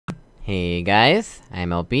Hey guys, I'm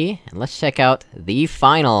LB, and let's check out the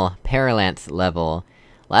final Paralance level.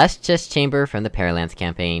 Last chest chamber from the Paralance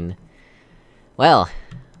campaign. Well,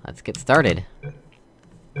 let's get started.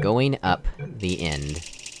 Going up the end.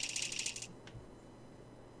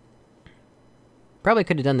 Probably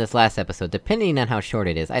could've done this last episode, depending on how short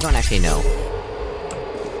it is, I don't actually know.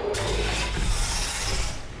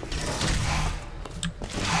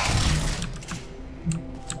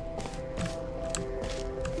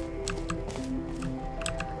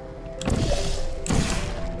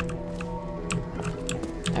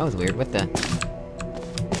 That was weird, what the...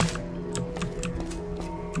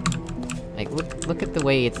 Like, look at the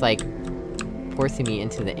way it's like... forcing me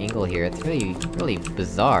into the angle here, it's really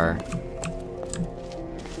bizarre.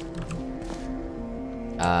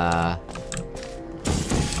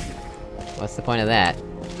 What's the point of that?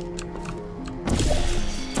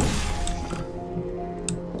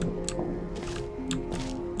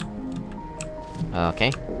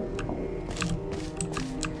 Okay.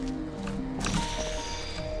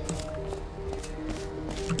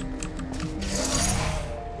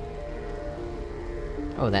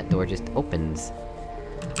 Oh, that door just opens.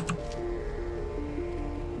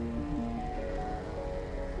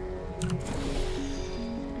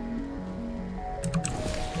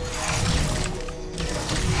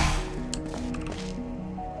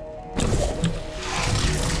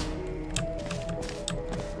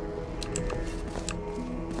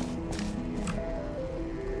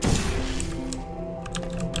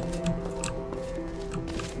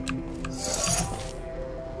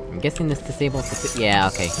 I'm guessing this disables the yeah,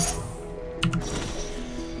 okay.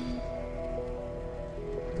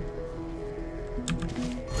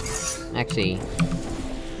 Actually...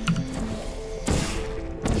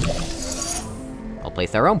 I'll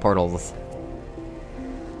place our own portals!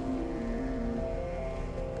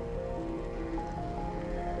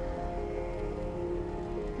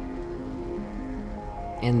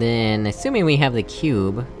 And then, assuming we have the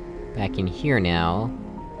cube back in here now...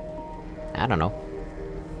 I don't know.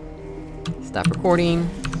 Stop recording,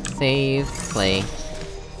 save, play.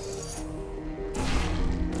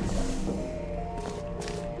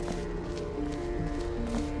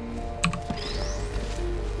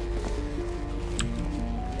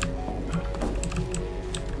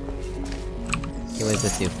 Okay, what does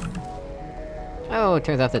this do? Oh, it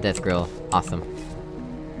turns off the death grill. Awesome.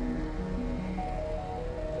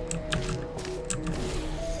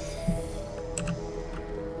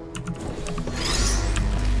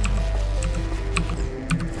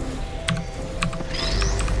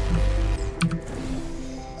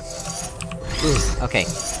 Ooh, okay.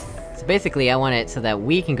 So basically, I want it so that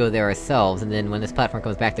we can go there ourselves, and then when this platform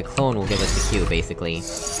comes back to clone, will give us the cube, basically.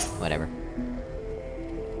 Whatever.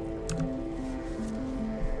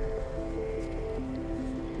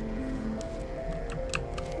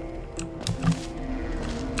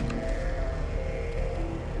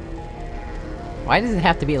 Why does it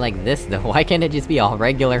have to be like this, though? Why can't it just be a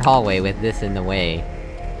regular hallway with this in the way?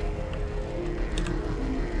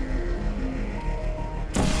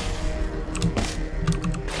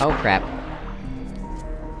 Oh crap.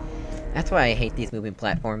 That's why I hate these moving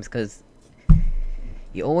platforms, cause...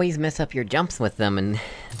 you always mess up your jumps with them, and...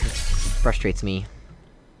 it frustrates me.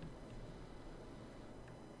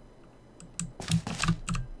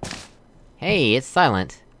 Hey, it's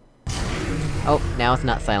silent! Oh, now it's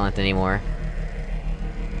not silent anymore.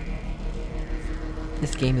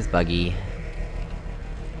 This game is buggy.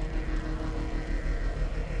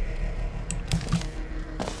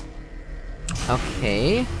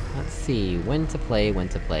 Okay, let's see, when to play, when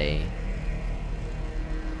to play.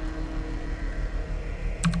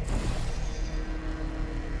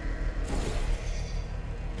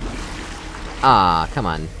 Ah, come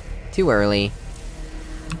on. Too early.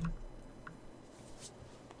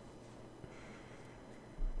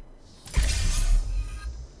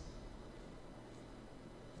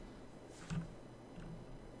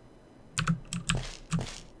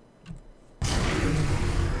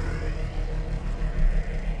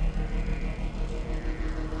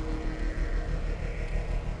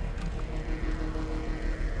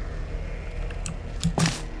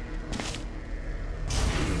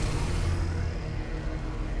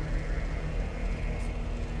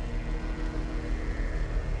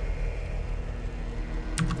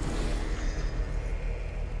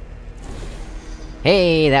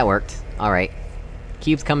 Hey, that worked. Alright.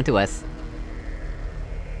 Cube's coming to us.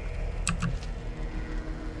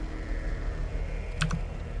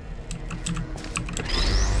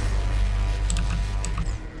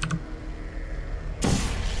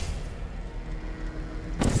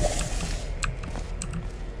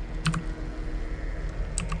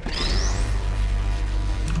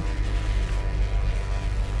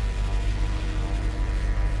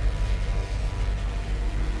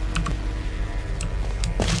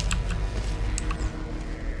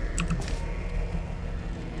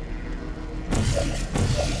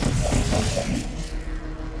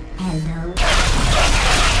 Hello.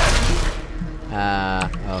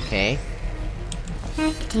 Okay.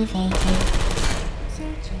 Activated.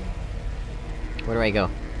 Searching. Where do I go?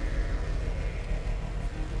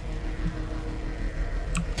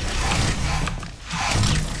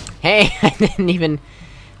 Hey! I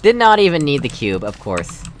did not even need the cube, of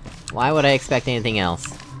course. Why would I expect anything else?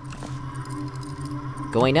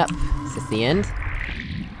 Going up. Is this the end?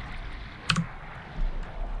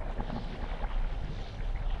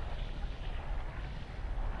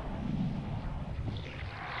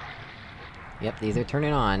 Yep, these are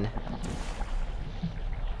turning on.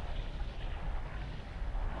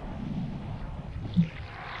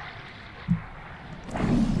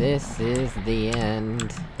 This is the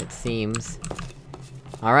end, it seems.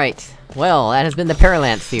 Alright, well, that has been the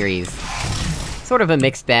Paralance series. Sort of a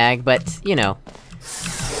mixed bag, but, you know.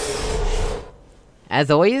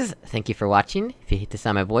 As always, thank you for watching. If you hate the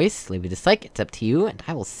sound of my voice, leave a dislike, it's up to you, and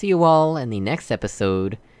I will see you all in the next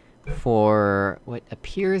episode for what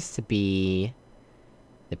appears to be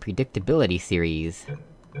the Predictability series.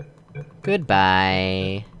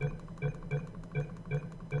 Goodbye!